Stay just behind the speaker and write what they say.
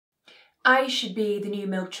I should be the new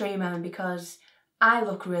milk-trayman because I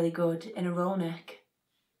look really good in a roll neck.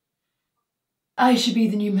 I should be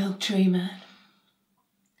the new milk-trayman.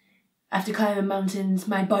 After climbing mountains,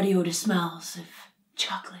 my body odour smells of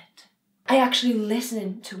chocolate. I actually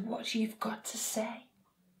listen to what you've got to say.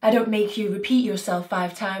 I don't make you repeat yourself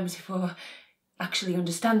 5 times before actually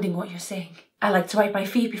understanding what you're saying. I like to wipe my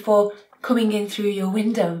feet before coming in through your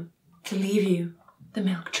window to leave you the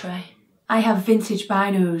milk tray. I have vintage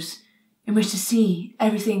binos in which to see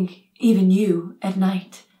everything, even you, at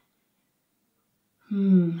night.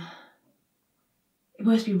 It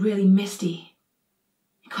must be really misty.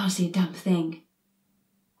 You can't see a damn thing.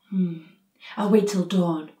 I'll wait till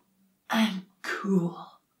dawn. I'm cool.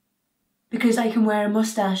 Because I can wear a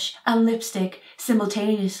moustache and lipstick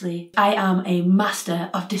simultaneously. I am a master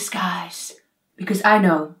of disguise. Because I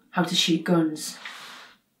know how to shoot guns.